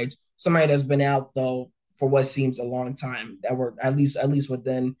really liked. Somebody that's been out though for what seems a long time. That were at least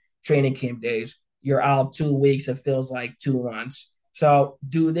within training camp days. You're out 2 weeks. It feels like 2 months. So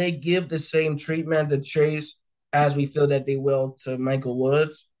do they give the same treatment to Chase as we feel that they will to Michael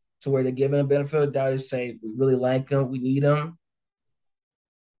Woods, to where they give him a benefit? That is say we really like him, we need him.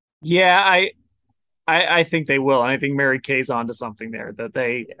 Yeah, I think they will. And I think Mary Kay's onto something there that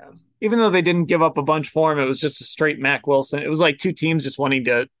they, even though they didn't give up a bunch for him, it was just a straight Mac Wilson. It was like two teams just wanting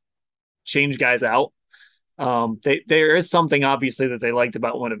to change guys out. There is something obviously that they liked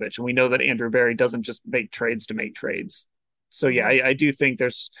about Winovich, and we know that Andrew Berry doesn't just make trades to make trades. So yeah, I do think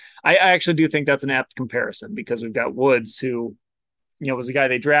I actually do think that's an apt comparison because we've got Woods who, was a guy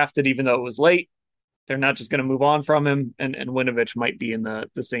they drafted even though it was late. They're not just going to move on from him, and Winovich might be in the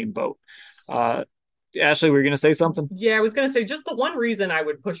same boat. Ashley, were you going to say something? Yeah, I was going to say just the one reason I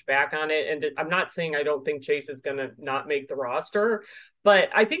would push back on it, and I'm not saying I don't think Chase is going to not make the roster, but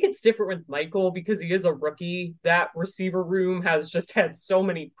I think it's different with Michael because he is a rookie. That receiver room has just had so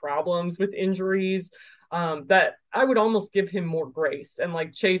many problems with injuries that I would almost give him more grace. And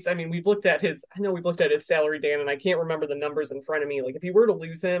like Chase, I mean, we've looked at his salary, Dan, and I can't remember the numbers in front of me. Like if you were to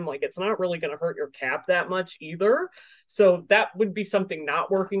lose him, like it's not really going to hurt your cap that much either. So that would be something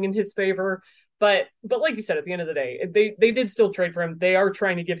not working in his favor. But like you said, at the end of the day, they did still trade for him. They are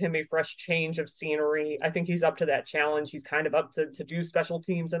trying to give him a fresh change of scenery. I think he's up to that challenge. He's kind of up to do special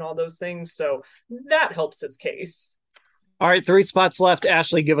teams and all those things. So that helps his case. All right, 3 spots left.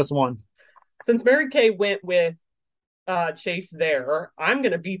 Ashley, give us one. Since Mary Kay went with Chase there, I'm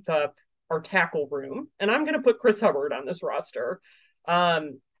going to beef up our tackle room, and I'm going to put Chris Hubbard on this roster.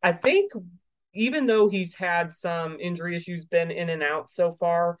 I think even though he's had some injury issues, been in and out so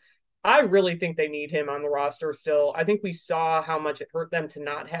far, I really think they need him on the roster still. I think we saw how much it hurt them to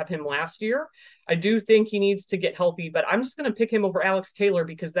not have him last year. I do think he needs to get healthy, but I'm just going to pick him over Alex Taylor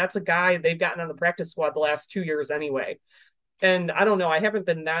because that's a guy they've gotten on the practice squad the last 2 years anyway. And I don't know, I haven't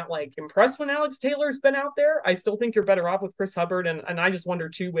been that impressed when Alex Taylor's been out there. I still think you're better off with Chris Hubbard. And I just wonder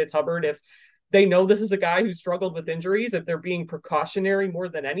too with Hubbard if they know this is a guy who struggled with injuries, if they're being precautionary more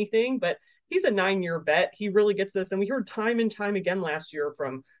than anything. But he's a 9-year vet. He really gets this. And we heard time and time again last year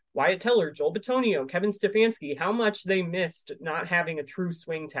from Wyatt Teller, Joel Bitonio, Kevin Stefanski, how much they missed not having a true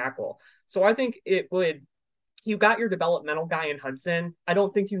swing tackle. So I think you got your developmental guy in Hudson. I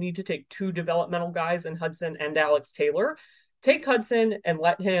don't think you need to take 2 developmental guys in Hudson and Alex Taylor. Take Hudson and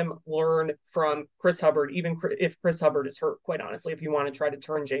let him learn from Chris Hubbard, even if Chris Hubbard is hurt, quite honestly, if you want to try to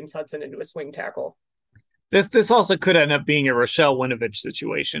turn James Hudson into a swing tackle. This also could end up being a Rochelle Winovich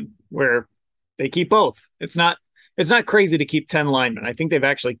situation where they keep both. It's not crazy to keep 10 linemen. I think they've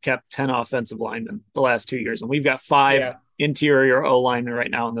actually kept 10 offensive linemen the last 2 years, and we've got 5 interior O linemen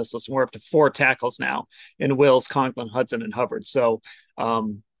right now on this list. And we're up to 4 tackles now in Wills, Conklin, Hudson, and Hubbard. So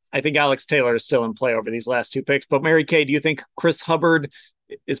I think Alex Taylor is still in play over these last 2 picks. But Mary Kay, do you think Chris Hubbard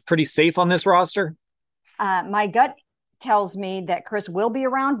is pretty safe on this roster? My gut tells me that Chris will be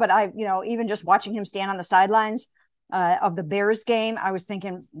around, but even just watching him stand on the sidelines of the Bears game, I was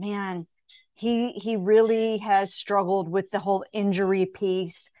thinking, man, he really has struggled with the whole injury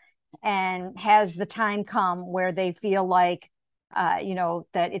piece, and has the time come where they feel like,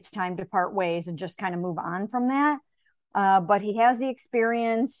 that it's time to part ways and just kind of move on from that. But he has the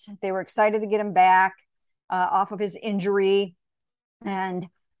experience. They were excited to get him back off of his injury. And,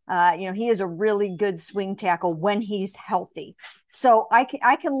 he is a really good swing tackle when he's healthy. So I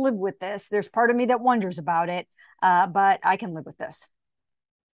can live with this. There's part of me that wonders about it, but I can live with this.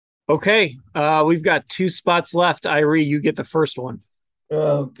 Okay. We've got 2 spots left. Irie, you get the first one.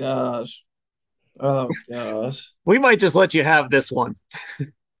 Oh, gosh. We might just let you have this one.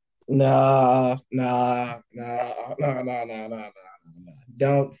 No.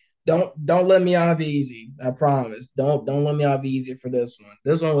 Don't let me off easy. I promise. Don't let me off easy for this one.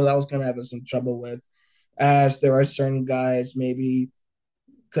 This one I was kind of having some trouble with, as there are certain guys maybe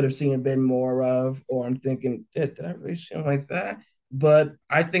could have seen a bit more of, or I'm thinking, did I really see him like that? But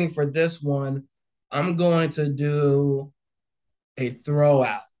I think for this one, I'm going to do a throw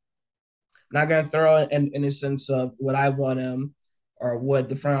out. I'm not going to throw it in the sense of what I want him, or what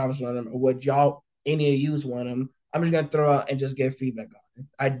the front office want him, or what any of you want him. I'm just going to throw out and just get feedback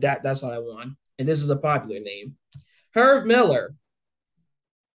on it. That's all I want. And this is a popular name. Herb Miller.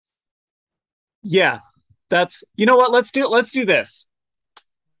 Yeah, you know what? Let's do this.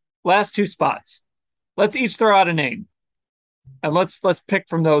 Last 2 spots. Let's each throw out a name, and let's pick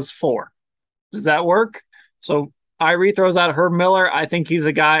from those 4. Does that work? So Irie throws out Herb Miller. I think he's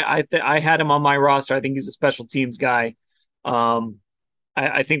a guy. I had him on my roster. I think he's a special teams guy. Um,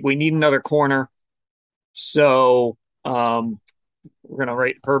 I think we need another corner. So we're gonna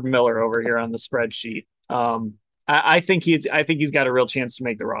rate Herb Miller over here on the spreadsheet. I think he's got a real chance to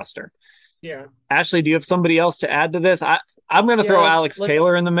make the roster. Yeah. Ashley, do you have somebody else to add to this? I'm going to throw Alex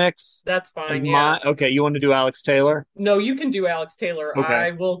Taylor in the mix. That's fine. Yeah. Okay, you want to do Alex Taylor? No, you can do Alex Taylor. Okay.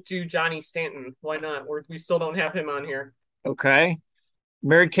 I will do Johnny Stanton. Why not? We still don't have him on here. Okay.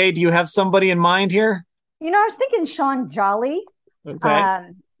 Mary Kay, do you have somebody in mind here? I was thinking Sean Jolly.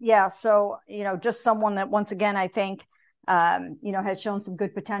 Okay. Yeah. So, just someone that, once again, I think, has shown some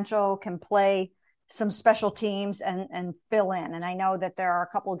good potential, can play some special teams and fill in. And I know that there are a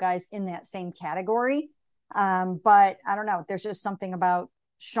couple of guys in that same category. But I don't know. There's just something about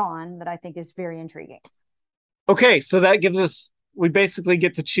Sean that I think is very intriguing. Okay, so that gives us, we basically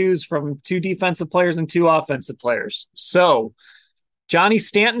get to choose from 2 defensive players and 2 offensive players. So Johnny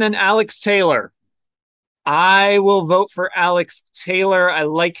Stanton and Alex Taylor. I will vote for Alex Taylor. I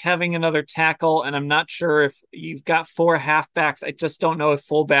like having another tackle, and I'm not sure if you've got 4 halfbacks. I just don't know if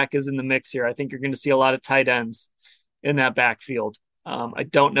fullback is in the mix here. I think you're going to see a lot of tight ends in that backfield. I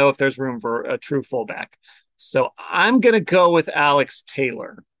don't know if there's room for a true fullback. So I'm going to go with Alex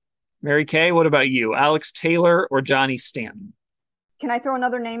Taylor. Mary Kay, what about you? Alex Taylor or Johnny Stanton? Can I throw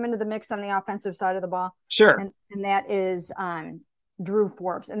another name into the mix on the offensive side of the ball? Sure. And that is Drew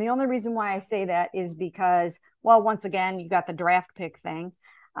Forbes. And the only reason why I say that is because, well, once again, you got the draft pick thing.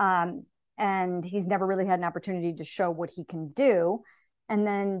 And he's never really had an opportunity to show what he can do. And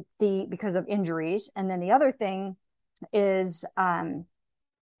then because of injuries. And then the other thing is,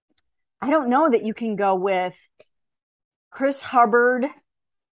 I don't know that you can go with Chris Hubbard,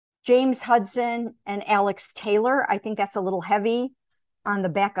 James Hudson, and Alex Taylor. I think that's a little heavy on the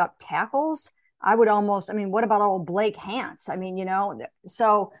backup tackles. I would what about old Blake Hance? So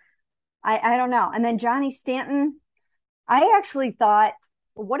I don't know. And then Johnny Stanton, I actually thought,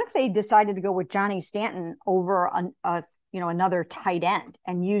 what if they decided to go with Johnny Stanton over another tight end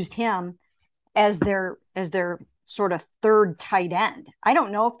and used him as their sort of third tight end? I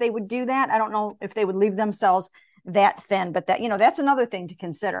don't know if they would do that. I don't know if they would leave themselves that thin, but that's another thing to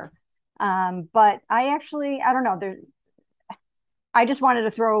consider. But I don't know. I just wanted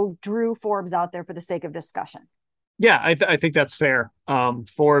to throw Drew Forbes out there for the sake of discussion. Yeah, I think that's fair.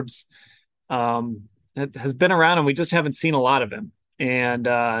 Forbes has been around, and we just haven't seen a lot of him. And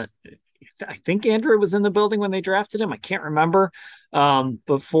I think Andrew was in the building when they drafted him. I can't remember.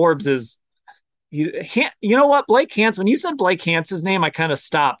 But Forbes is, you know what, Blake Hance, when you said Blake Hance's name, I kind of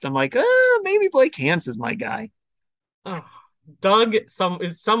stopped. I'm like, maybe Blake Hance is my guy. Oh, Doug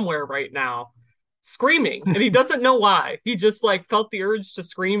is somewhere right now screaming, and he doesn't know why. He just felt the urge to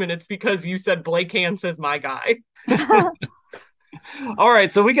scream, and it's because you said Blake Hance is my guy. All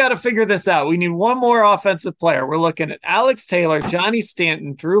right, so we got to figure this out. We need one more offensive player. We're looking at Alex Taylor, Johnny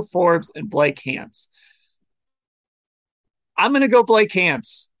Stanton, Drew Forbes, and Blake Hance. I'm going to go Blake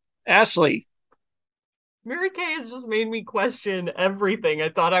Hance. Ashley. Mary Kay has just made me question everything. I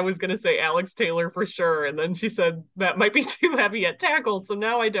thought I was going to say Alex Taylor for sure, and then she said that might be too heavy at tackle, so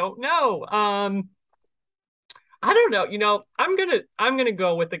now I don't know. I don't know. I'm gonna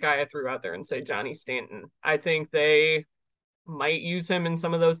go with the guy I threw out there and say Johnny Stanton. I think they might use him in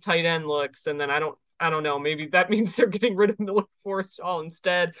some of those tight end looks, and then I don't know. Maybe that means they're getting rid of Miller Forrestall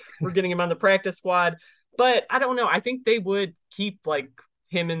instead. We're getting him on the practice squad, but I don't know. I think they would keep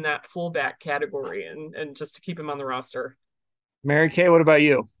him in that fullback category and just to keep him on the roster. Mary Kay, what about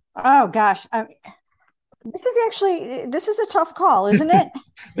you? Oh gosh. This is a tough call, isn't it?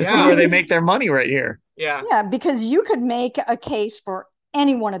 This is where they make their money right here. Yeah. Yeah, because you could make a case for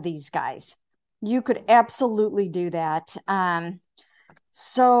any one of these guys. You could absolutely do that. Oh,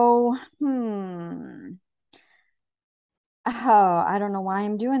 I don't know why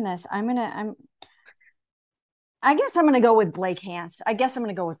I'm doing this. I guess I'm going to go with Blake Hance.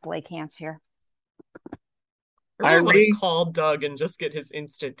 Here. I really want to call Doug and just get his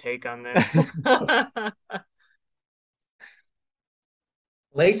instant take on this.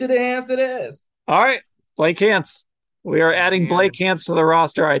 Blake to the Hance it is. All right, Blake Hance. We are adding Blake Hance to the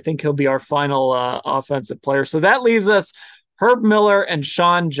roster. I think he'll be our final offensive player. So that leaves us Herb Miller and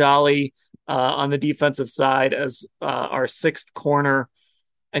Sean Jolly on the defensive side as our 6th corner.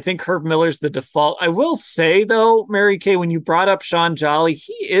 I think Herb Miller's the default. I will say, though, Mary Kay, when you brought up Sean Jolly,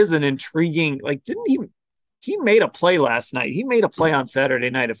 he is an intriguing, he made a play last night. He made a play on Saturday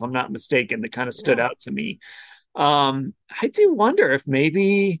night, if I'm not mistaken, that kind of stood out to me. I do wonder if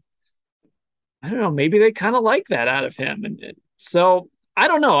maybe, I don't know, maybe they kind of like that out of him. And so I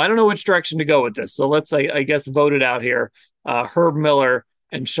don't know. I don't know which direction to go with this. So let's, I guess, vote it out here. Herb Miller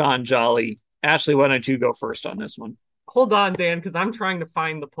and Sean Jolly. Ashley, why don't you go first on this one? Hold on, Dan, because I'm trying to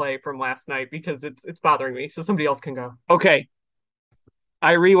find the play from last night because it's bothering me. So somebody else can go. Okay.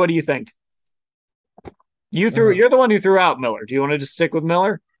 Irie, what do you think? You're the one who threw out Miller. Do you want to just stick with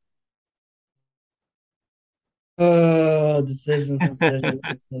Miller? Decisions.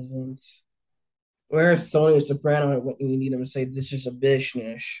 Where's Tony Soprano when you need him to say this is a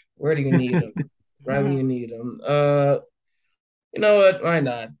business? Where do you need him? Right when you need him. You know what? Why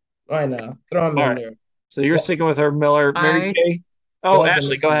not? Throw him in there. So you're sticking with her, Miller. Mary Kay? Oh,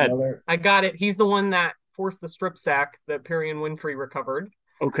 Ashley, go ahead. Miller. I got it. He's the one that forced the strip sack that Perry and Winfrey recovered.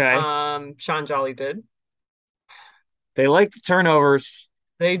 Okay. Sean Jolly did. They like the turnovers.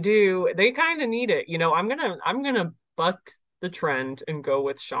 They do. They kind of need it. You know, I'm gonna buck the trend and go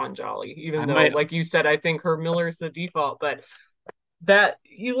with Sean Jolly, even though, like you said, I think Herb Miller's the default. But that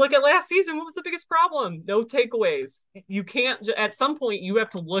you look at last season, what was the biggest problem? No takeaways. You can't. At some point, you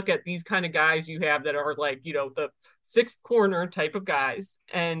have to look at these kind of guys you have that are like, you know, the sixth corner type of guys,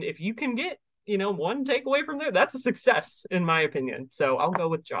 and if you can get, you know, one takeaway from there, that's a success in my opinion. So I'll go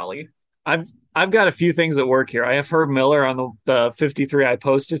with Jolly. I've got a few things at work here. I have Herb Miller on the 53 I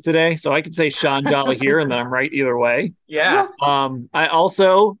posted today, so I could say Sean Jolly here, and then I'm right either way. Yeah. I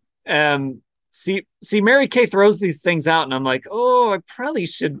also see Mary Kay throws these things out, and I'm like, oh, I probably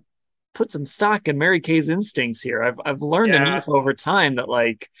should put some stock in Mary Kay's instincts here. I've learned enough over time that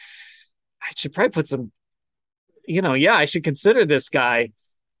like I should probably put some, you know, I should consider this guy.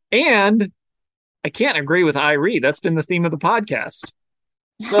 And I can't agree with Irie. That's been the theme of the podcast.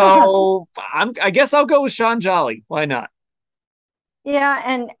 So I guess I'll go with Sean Jolly. Why not? Yeah,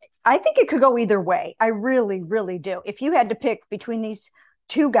 and I think it could go either way. I really, really do. If you had to pick between these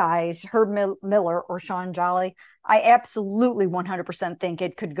two guys, Herb Miller or Sean Jolly, I absolutely 100% think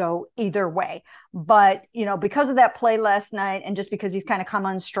it could go either way. But, you know, because of that play last night and just because he's kind of come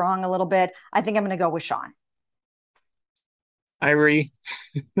on strong a little bit, I think I'm going to go with Sean. Irie,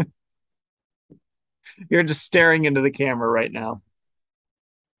 you're just staring into the camera right now.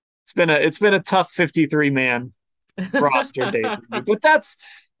 It's been a tough 53-man roster, Dave. But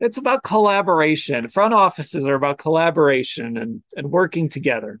it's about collaboration. Front offices are about collaboration and working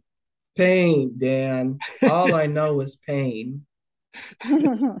together. Pain, Dan. All I know is pain.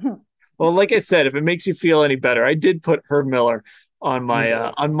 Well, like I said, if it makes you feel any better, I did put Herb Miller on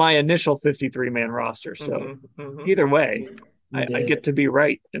my initial 53-man roster. So either way, I get to be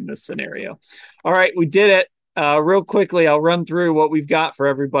right in this scenario. All right, we did it. Real quickly, I'll run through what we've got for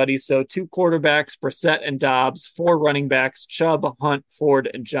everybody. So 2 quarterbacks, Brissett and Dobbs, 4 running backs, Chubb, Hunt, Ford,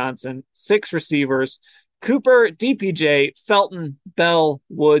 and Johnson, 6 receivers, Cooper, DPJ, Felton, Bell,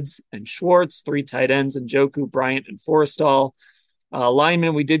 Woods, and Schwartz, 3 tight ends, and Njoku, Bryant, and Forrestall.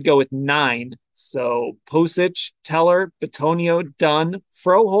 Linemen, we did go with 9. So Posich, Teller, Bitonio, Dunn,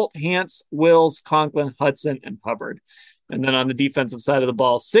 Froholt, Hance, Wills, Conklin, Hudson, and Hubbard. And then on the defensive side of the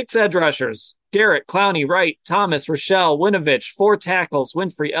ball, 6 edge rushers, Garrett, Clowney, Wright, Thomas, Rochelle, Winovich, 4 tackles,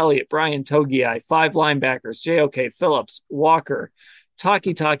 Winfrey, Elliott, Brian, Togiai, 5 linebackers, JOK, Phillips, Walker,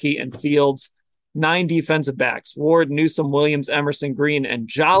 Taki, and Fields, 9 defensive backs, Ward, Newsom, Williams, Emerson, Green, and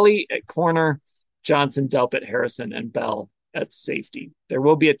Jolly at corner, Johnson, Delpit, Harrison, and Bell at safety. There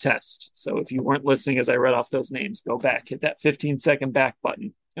will be a test. So if you weren't listening as I read off those names, go back, hit that 15-second back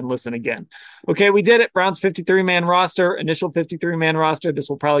button and listen again. Okay, we did it. Browns 53-man roster, initial 53-man roster. This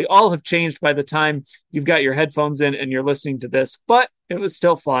will probably all have changed by the time you've got your headphones in and you're listening to this, but it was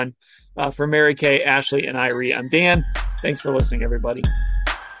still fun. For Mary Kay, Ashley, and Irie, I'm Dan. Thanks for listening, everybody.